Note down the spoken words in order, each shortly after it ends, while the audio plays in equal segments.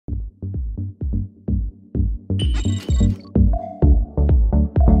Welcome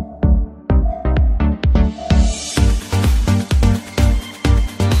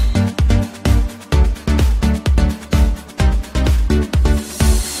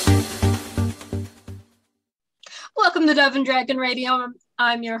to Dove and Dragon Radio.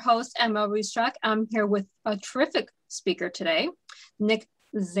 I'm your host, M.L.Ruscsak. I'm here with a terrific speaker today, Nick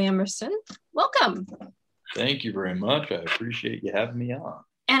Zamucen. Welcome. Thank you very much. I appreciate you having me on.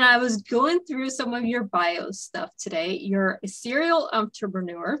 And I was going through some of your bio stuff today. You're a serial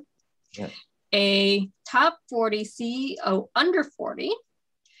entrepreneur, yes, a top 40 CEO under 40,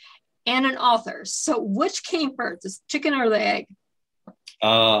 and an author. So which came first, the chicken or the egg?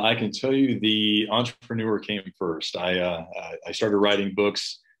 I can tell you the entrepreneur came first. I started writing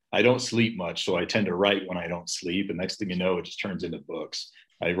books. I don't sleep much, so I tend to write when I don't sleep. And next thing you know, it just turns into books.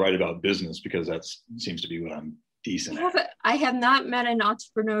 I write about business because that seems to be what I'm decent at. I have not met an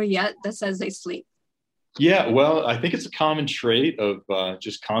entrepreneur yet that says they sleep. Yeah, well, I think it's a common trait of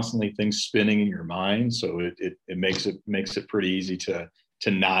just constantly things spinning in your mind. So it makes it pretty easy to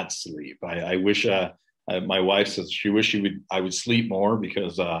not sleep. I wish. My wife says she wishes I would sleep more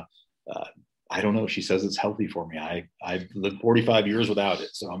because I don't know. She says it's healthy for me. I've lived 45 years without it,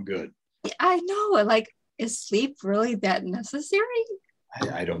 so I'm good. I know. Like, is sleep really that necessary?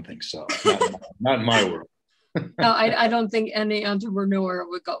 I don't think so. Not in my world. No, I don't think any entrepreneur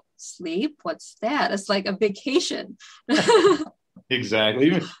would go, sleep? What's that? It's like a vacation.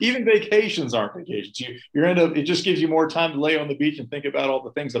 Exactly. Even vacations aren't vacations. You end up, it just gives you more time to lay on the beach and think about all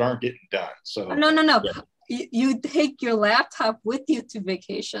the things that aren't getting done. So no. Yeah. You take your laptop with you to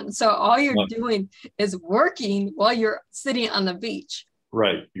vacation. So all you're doing is working while you're sitting on the beach.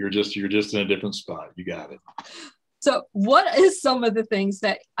 Right. You're just in a different spot. You got it. So what is some of the things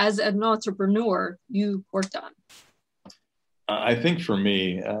that as an entrepreneur you worked on? I think for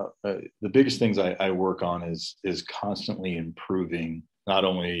me, the biggest things I work on is constantly improving not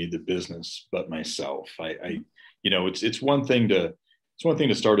only the business but myself. It's one thing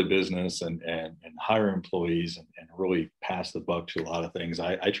to start a business and hire employees and really pass the buck to a lot of things.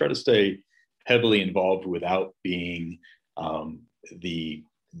 I try to stay heavily involved without being the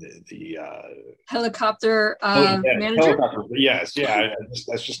helicopter manager. Helicopter, yes, yeah.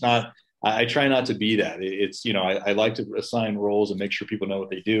 That's just not. I try not to be that. It's, I like to assign roles and make sure people know what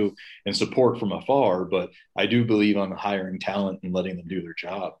they do and support from afar, but I do believe on hiring talent and letting them do their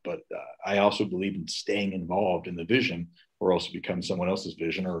job. But I also believe in staying involved in the vision or else it becomes someone else's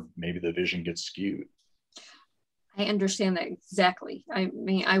vision, or maybe the vision gets skewed. I understand that exactly. I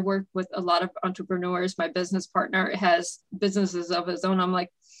mean, I work with a lot of entrepreneurs. My business partner has businesses of his own. I'm like,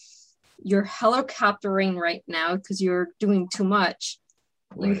 you're helicoptering right now because you're doing too much.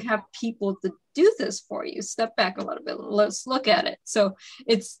 Right. You have people to do this for you. Step back a little bit. Let's look at it. So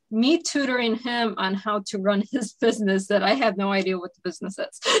it's me tutoring him on how to run his business that I have no idea what the business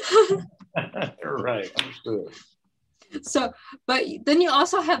is. Right. Understood. So, but then you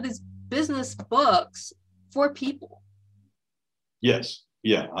also have these business books for people. Yes.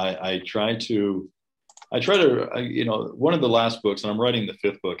 Yeah. I try to, one of the last books, and I'm writing the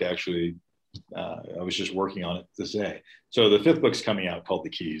fifth book actually. I was just working on it this day. So the fifth book's coming out called The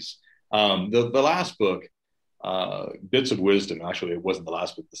Keys. The last book, Bits of Wisdom, actually it wasn't the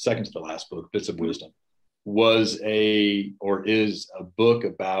last book, the second to the last book, Bits of Wisdom, is a book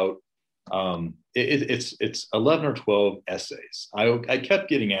about, it's 11 or 12 essays. I kept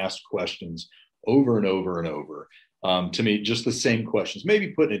getting asked questions over and over and over. To me, just the same questions,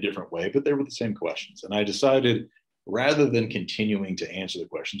 maybe put in a different way, but they were the same questions. And I decided, rather than continuing to answer the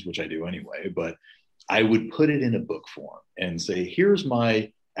questions, which I do anyway, but I would put it in a book form and say, here's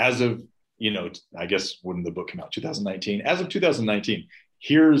my, as of, I guess when the book came out, 2019, as of 2019,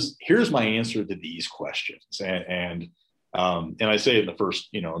 here's my answer to these questions. And I say in the first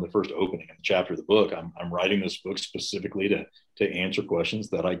opening in the chapter of the book, I'm writing this book specifically to answer questions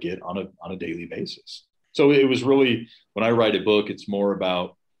that I get on a daily basis. So it was really, when I write a book, it's more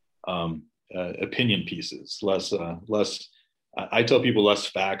about, opinion pieces, less. I tell people less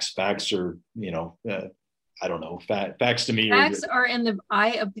facts. Facts are, I don't know. Facts to me. Facts are in the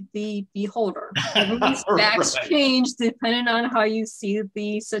eye of the beholder. Everyone's facts change depending on how you see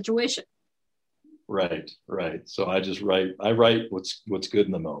the situation. Right. So I write what's good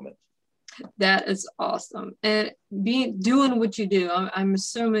in the moment. That is awesome. And doing what you do, I'm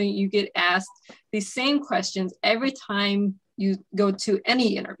assuming you get asked the same questions every time you go to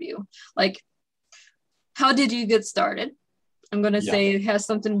any interview. Like, how did you get started? I'm going to say it has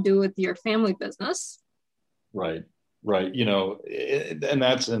something to do with your family business. Right. Yes,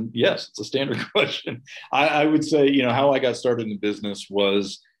 it's a standard question. I would say, how I got started in business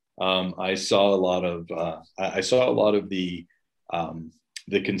was I saw a lot of I saw a lot of the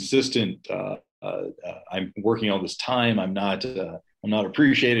consistent. I'm working all this time. I'm not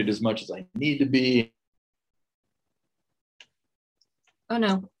appreciated as much as I need to be. Oh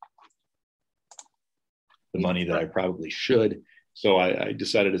no. The money that I probably should. So I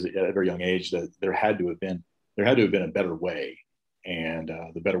decided at a very young age that there had to have been a better way, and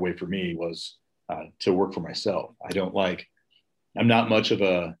the better way for me was to work for myself. I'm not much of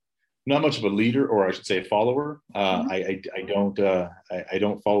a leader, or I should say a follower. I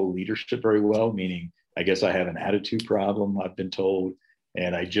don't follow leadership very well, meaning I guess I have an attitude problem, I've been told,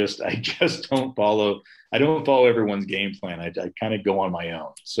 and I just don't follow everyone's game plan. I kind of go on my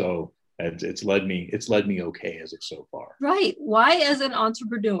own. So it's led me okay as it so far. Right. Why, as an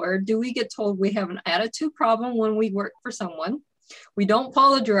entrepreneur, do we get told we have an attitude problem when we work for someone? We don't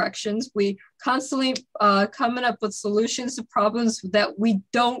follow directions. We constantly coming up with solutions to problems that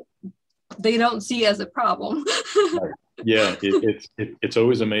they don't see as a problem. Right. Yeah, it's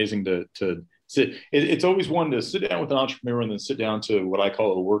always amazing to sit. It's always one to sit down with an entrepreneur and then sit down to what I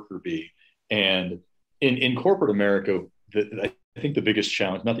call a worker bee. And in corporate America, I think the biggest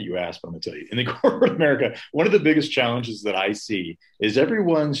challenge, not that you asked, but I'm going to tell you, in the corporate America, one of the biggest challenges that I see is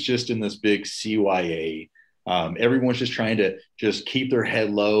everyone's just in this big CYA. Everyone's just trying to just keep their head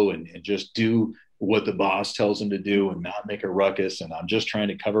low and just do what the boss tells them to do and not make a ruckus. And I'm just trying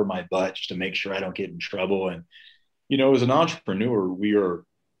to cover my butt just to make sure I don't get in trouble. And, as an entrepreneur, we are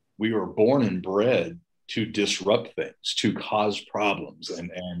born and bred to disrupt things, to cause problems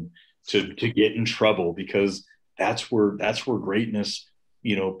and to get in trouble, because that's where greatness,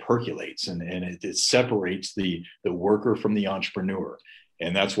 percolates and it separates the worker from the entrepreneur.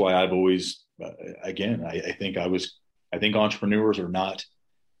 And that's why I've always, again, I think entrepreneurs are not,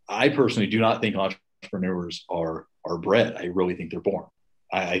 I personally do not think entrepreneurs are bred. I really think they're born.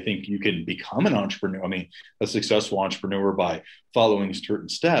 I think you can become an entrepreneur. I mean, a successful entrepreneur by following certain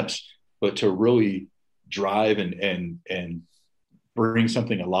steps, but to really drive and bring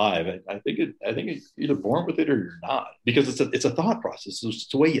something alive, I think it's either born with it or you're not, because it's a thought process. It's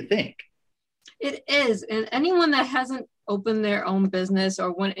the way you think. It is. And anyone that hasn't opened their own business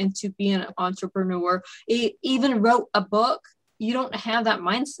or went into being an entrepreneur, even wrote a book, you don't have that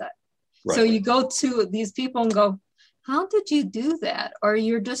mindset. Right. So you go to these people and go, how did you do that? Or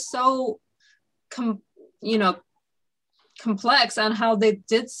you're just so, complex on how they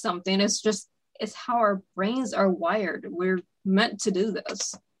did something. It's how our brains are wired. We're meant to do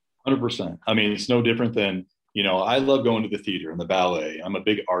this. 100%. I mean, it's no different than, I love going to the theater and the ballet. I'm a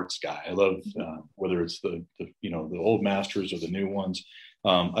big arts guy. I love, whether it's the old masters or the new ones.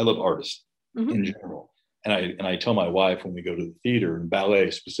 I love artists in general. And I tell my wife when we go to the theater and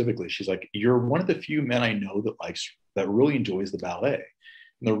ballet specifically, she's like, you're one of the few men I know that really enjoys the ballet.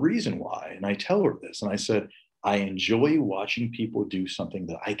 And the reason why, and I tell her this, and I said, I enjoy watching people do something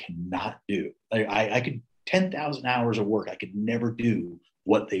that I cannot do. I could 10,000 hours of work. I could never do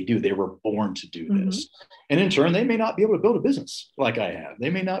what they do. They were born to do this. And in turn, they may not be able to build a business like I have.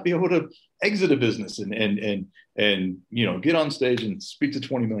 They may not be able to exit a business and get on stage and speak to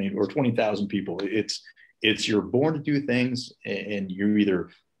 20 million or 20,000 people. It's you're born to do things, and you're either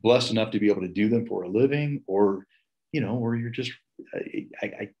blessed enough to be able to do them for a living, or you're just,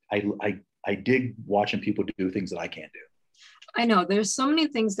 I dig watching people do things that I can't do. I know there's so many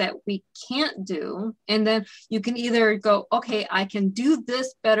things that we can't do. And then you can either go, okay, I can do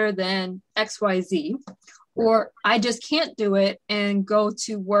this better than XYZ, or I just can't do it and go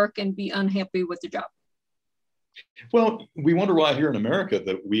to work and be unhappy with the job. Well, we wonder why here in America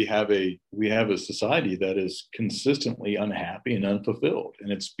that we have a society that is consistently unhappy and unfulfilled. And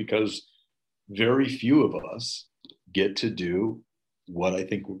it's because very few of us get to do what I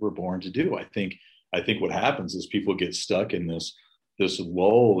think we were born to do. I think what happens is people get stuck in this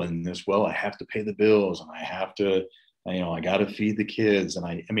lull and this, well, I have to pay the bills and I have to, I got to feed the kids.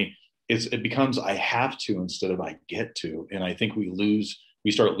 And it becomes, I have to instead of I get to. And I think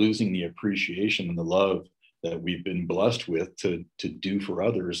we start losing the appreciation and the love that we've been blessed with to do for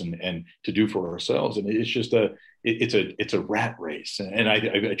others and to do for ourselves. And it's just it's a rat race. And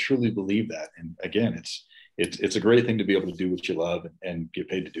I truly believe that. And again, it's a great thing to be able to do what you love and get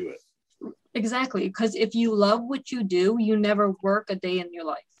paid to do it. Exactly. Because if you love what you do, you never work a day in your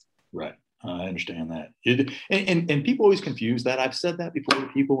life. Right. I understand that. And people always confuse that. I've said that before to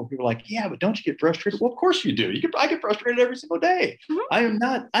people. People are like, yeah, but don't you get frustrated? Well, of course you do. I get frustrated every single day.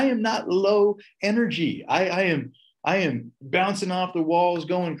 Mm-hmm. I am not low energy. I am bouncing off the walls,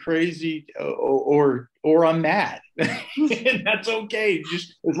 going crazy, or I'm mad. And that's okay.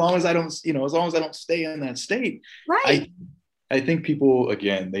 Just as long as I don't stay in that state. Right. I think people,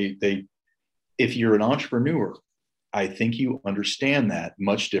 again, they if you're an entrepreneur, I think you understand that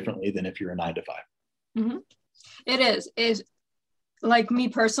much differently than if you're a 9 to 5. Mm-hmm. It is like me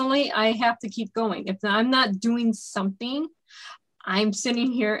personally, I have to keep going. If I'm not doing something, I'm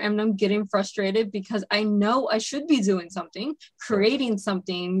sitting here and I'm getting frustrated because I know I should be doing something, creating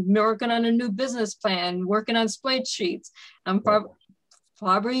something, working on a new business plan, working on spreadsheets. I'm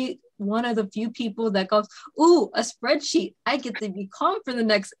probably one of the few people that goes, ooh, a spreadsheet. I get to be calm for the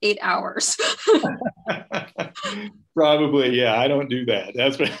next 8 hours. Probably, yeah. I don't do that.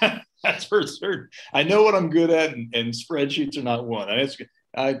 That's for certain. I know what I'm good at, and spreadsheets are not one.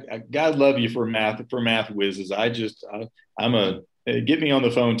 God love you for math whizzes. Get me on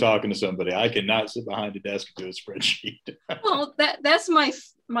the phone talking to somebody. I cannot sit behind a desk and do a spreadsheet. Well, that's my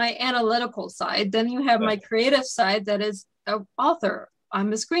analytical side. Then you have my creative side that is an author.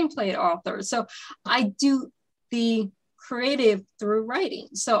 I'm a screenplay author. So I do the creative through writing.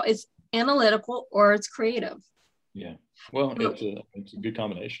 So it's analytical or it's creative. Yeah. Well, it's a good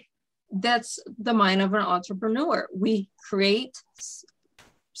combination. That's the mind of an entrepreneur. We create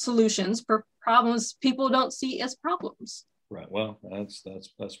solutions for problems people don't see as problems. Right. Well, that's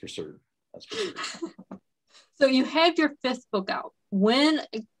for certain. That's for certain. So you have your 5th book out. When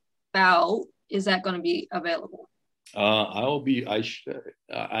about is that going to be available? I'm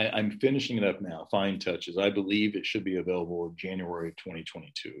finishing it up now. Fine touches. I believe it should be available in January of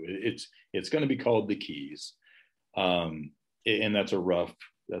 2022. It's going to be called The Keys, and that's a rough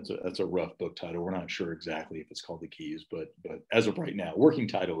book title. We're not sure exactly if it's called The Keys, but as of right now, working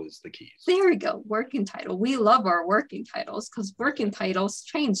title is The Keys. There we go. Working title. We love our working titles because working titles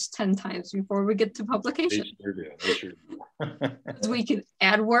change 10 times before we get to publication. They sure do. We can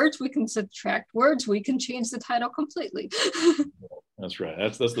add words, we can subtract words, we can change the title completely. That's right.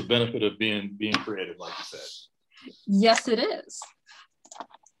 That's the benefit of being creative, like you said. Yes, it is.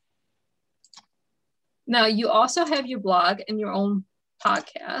 Now, you also have your blog and your own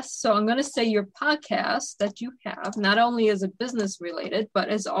podcast. So I'm going to say your podcast that you have not only is a business related,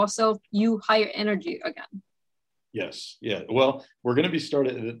 but is also you higher energy again. Yes. Yeah. Well, we're going to be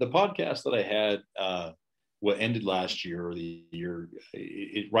started. The podcast that I had, what ended last year or the year,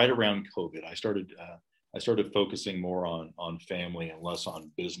 right around COVID, I started focusing more on family and less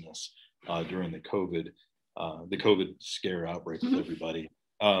on business during the COVID scare outbreak with everybody.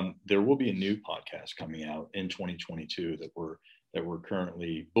 There will be a new podcast coming out in 2022 that we're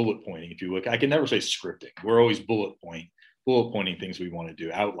currently bullet pointing. If you look, I can never say scripting. We're always bullet pointing things we want to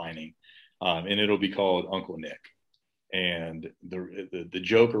do, outlining, and it'll be called Uncle Nick. And the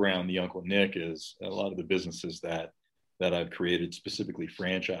joke around the Uncle Nick is a lot of the businesses that I've created, specifically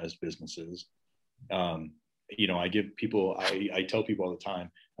franchise businesses. I tell people all the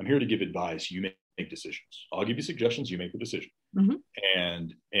time, I'm here to give advice. You make decisions. I'll give you suggestions. You make the decision. Mm-hmm.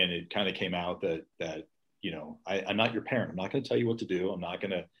 And it kind of came out that I'm not your parent. I'm not going to tell you what to do. I'm not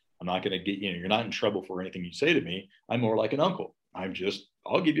going to get, you're not in trouble for anything you say to me. I'm more like an uncle.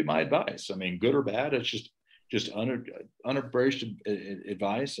 I'll give you my advice. I mean, good or bad. It's just unabashed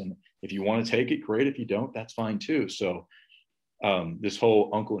advice. And if you want to take it, great. If you don't, that's fine too. So this whole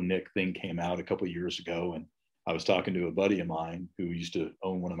Uncle Nick thing came out a couple of years ago. And I was talking to a buddy of mine who used to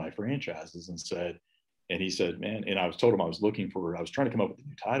own one of my franchises and he said, man, and I told him I was trying to come up with a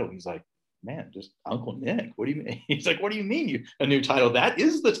new title. He's like, man, just Uncle Nick. What do you mean? He's like, what do you mean a new title? That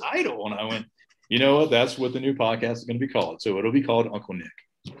is the title. And I went, you know what? That's what the new podcast is going to be called. So it'll be called Uncle Nick.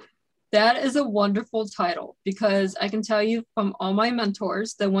 That is a wonderful title because I can tell you from all my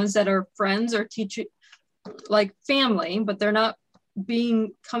mentors, the ones that are friends or teaching, like family, but they're not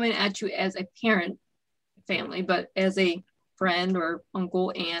coming at you as a parent family, but as a friend or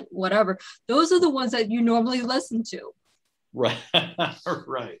uncle, aunt, whatever. Those are the ones that you normally listen to. Right.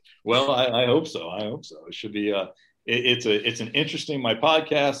 Right. Well, I hope so. It should be it's an interesting, my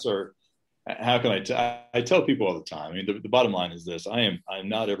podcasts are, how can I tell people all the time. I mean, the bottom line is this. I'm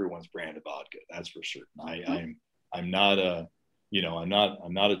not everyone's brand of vodka. That's for certain. I'm not a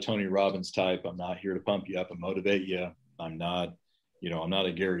Tony Robbins type. I'm not here to pump you up and motivate you. I'm not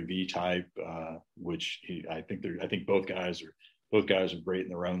a Gary Vee type, I think both guys are great in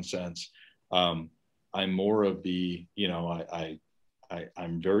their own sense. I'm more of the,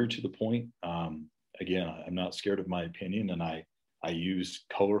 I'm very to the point. Again, I'm not scared of my opinion, and I use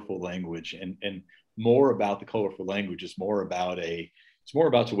colorful language, and more about the colorful language is more about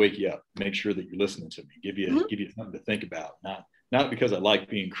to wake you up, make sure that you're listening to me, give you something to think about. Not because I like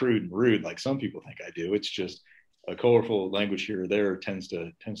being crude and rude like some people think I do. It's just a colorful language here or there tends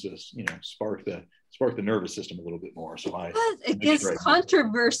to spark spark the nervous system a little bit more. So it gives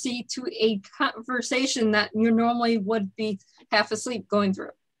controversy to a conversation that you normally would be half asleep going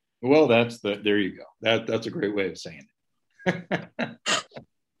through. Well, there you go. That's a great way of saying it.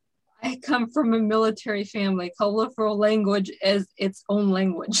 I come from a military family. Colorful language is its own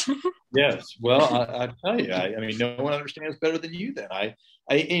language. Yes. Well, I tell you, I mean, no one understands better than you. Then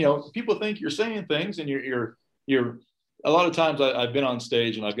people think you're saying things, and you're. A lot of times I've been on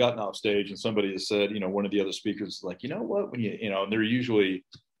stage and I've gotten off stage, and somebody has said, one of the other speakers, like, you know what, when and they're usually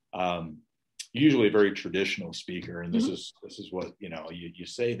a very traditional speaker, and this is what you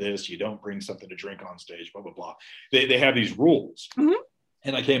say this, you don't bring something to drink on stage, blah blah blah. They have these rules. Mm-hmm.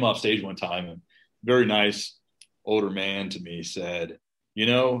 And I came off stage one time, and a very nice older man to me said,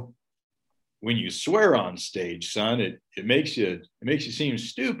 when you swear on stage, son, it makes you seem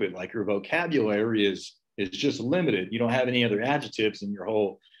stupid, like your vocabulary is just limited. You don't have any other adjectives in your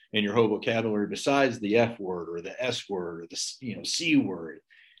whole vocabulary besides the F word or the S word or the C word.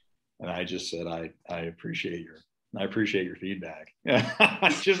 And I just said, I appreciate your feedback.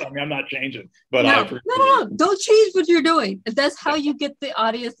 I'm not changing, but no, don't change what you're doing. That's how you get the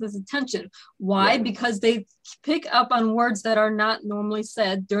audience's attention. Why? Right. Because they pick up on words that are not normally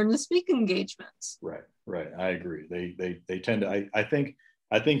said during the speaking engagements. Right. I agree. They tend to.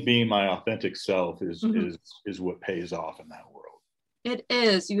 I think being my authentic self is what pays off in that world. It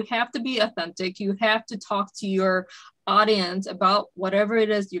is. You have to be authentic. You have to talk to your audience about whatever it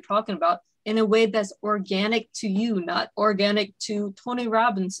is you're talking about in a way that's organic to you, not organic to Tony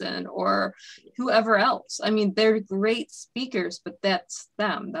Robinson or whoever else. I mean, they're great speakers, but that's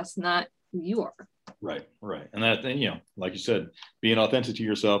them. That's not who you are. Right. And that, like you said, being authentic to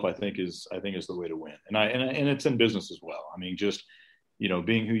yourself, I think is the way to win. And it's in business as well. I mean, just,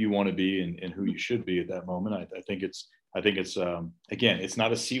 being who you want to be and who you should be at that moment. I think it's again, it's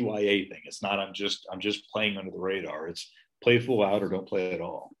not a CYA thing. It's not, I'm just playing under the radar. It's play full out or don't play at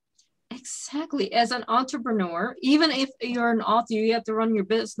all. Exactly. As an entrepreneur, even if you're an author, you have to run your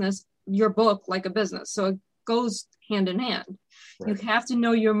book like a business. So it goes hand in hand. Right. You have to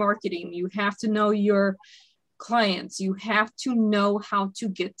know your marketing. You have to know your clients. You have to know how to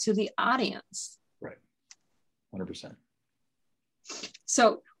get to the audience. Right. 100%.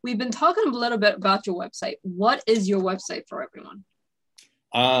 So we've been talking a little bit about your website. What is your website for everyone?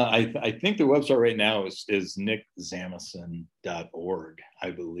 I think the website right now is nickzamucen.org,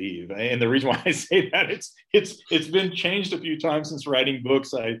 I believe. And the reason why I say that, it's been changed a few times since writing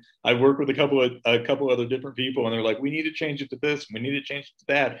books. I work with a couple other different people, and they're like, we need to change it to this, we need to change it to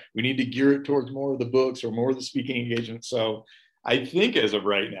that, we need to gear it towards more of the books or more of the speaking engagement. So I think as of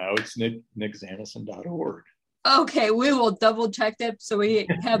right now, it's nickzamucen.org. Okay, we will double check that so we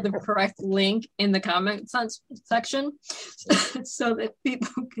have the correct link in the comment section so that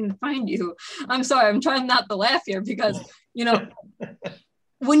people can find you. I'm sorry, I'm trying not to laugh here because,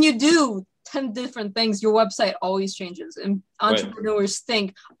 when you do 10 different things, your website always changes. And entrepreneurs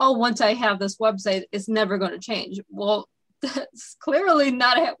think, once I have this website, it's never going to change. Well, that's clearly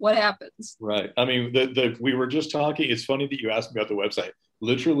not what happens. Right. I mean, we were just talking. It's funny that you asked me about the website.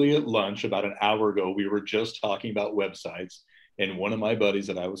 Literally at lunch about an hour ago, we were just talking about websites, and one of my buddies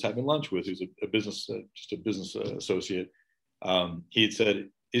that I was having lunch with, who's a business associate, he had said,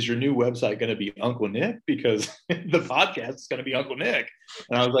 "Is your new website going to be Uncle Nick? Because the podcast is going to be Uncle Nick."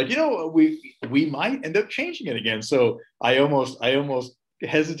 And I was like, we might end up changing it again. So I almost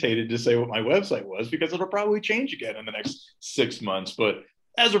hesitated to say what my website was because it'll probably change again in the next 6 months, but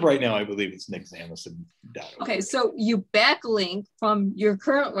as of right now, I believe it's nickzamucen.org. Okay, so you backlink from your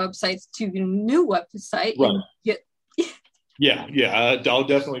current websites to your new website. Right. Yeah, I'll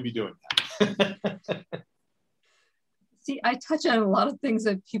definitely be doing that. See, I touch on a lot of things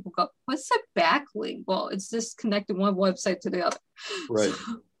that people go, what's a backlink? Well, it's just connecting one website to the other. Right.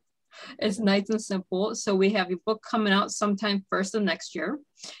 So it's nice and simple. So we have your book coming out sometime first of next year.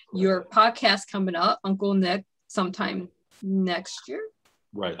 Right. Your podcast coming out, Uncle Nick, sometime next year.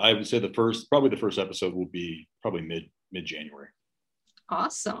 Right. I would say the first episode will be probably mid-January.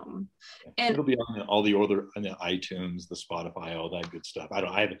 Awesome. Yeah. And it'll be on all the other, on the iTunes, the Spotify, all that good stuff. I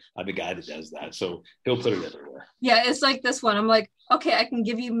have a guy that does that, so he'll put it everywhere. Yeah, it's like this one. I'm like, okay, I can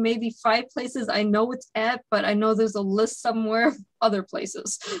give you maybe 5 places I know it's at, but I know there's a list somewhere of other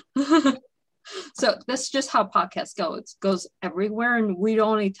places. So that's just how podcasts go. It goes everywhere, and we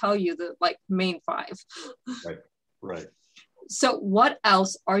only tell you the main 5. Right. So what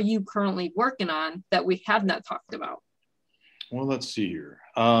else are you currently working on that we have not talked about? Well, let's see here.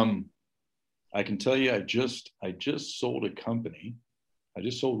 I can tell you, I just sold a company. I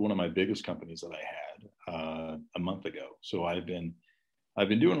just sold one of my biggest companies that I had a month ago. So I've been I've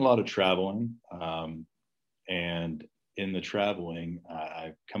been doing a lot of traveling, and in the traveling,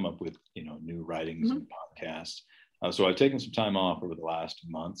 I've come up with new writings and podcasts. So I've taken some time off over the last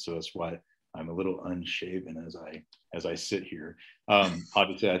month, so that's why I'm a little unshaven as I sit here.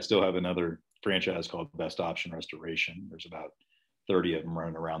 Obviously, I still have another franchise called Best Option Restoration. There's about 30 of them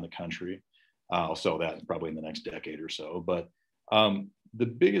running around the country. I'll sell that probably in the next decade or so. But the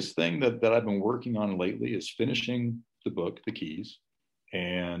biggest thing that I've been working on lately is finishing the book, The Keys,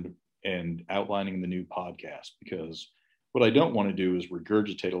 and outlining the new podcast, because what I don't want to do is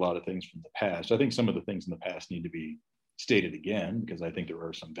regurgitate a lot of things from the past. I think some of the things in the past need to be stated again, because I think there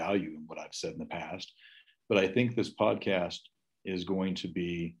are some value in what I've said in the past. But I think this podcast is going to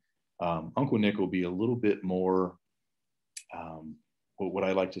be, Uncle Nick will be a little bit more, what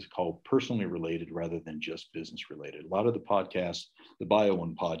I like to call personally related rather than just business related. A lot of the podcasts, the Bio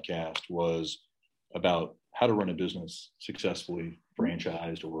One podcast was about how to run a business successfully,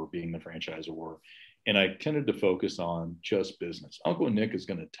 franchised or being the franchisor. And I tended to focus on just business. Uncle Nick is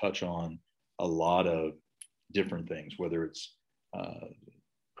going to touch on a lot of different things, whether it's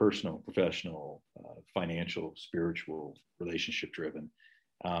personal, professional, financial, spiritual, relationship driven.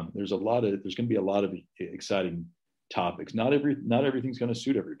 There's going to be a lot of exciting topics. Not everything's going to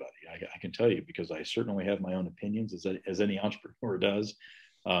suit everybody. I can tell you, because I certainly have my own opinions, as any entrepreneur does.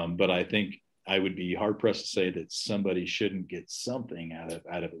 But I think I would be hard pressed to say that somebody shouldn't get something out of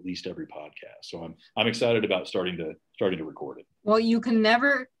at least every podcast. So I'm excited about starting to record it. Well, you can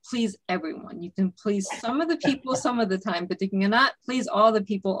never please everyone. You can please some of the people some of the time, but you cannot please all the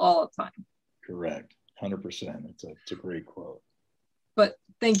people all the time. Correct. 100%. It's a great quote. But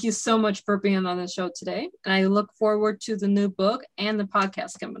thank you so much for being on the show today. And I look forward to the new book and the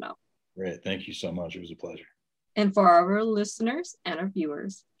podcast coming up. Great. Thank you so much. It was a pleasure. And for our listeners and our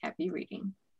viewers, happy reading.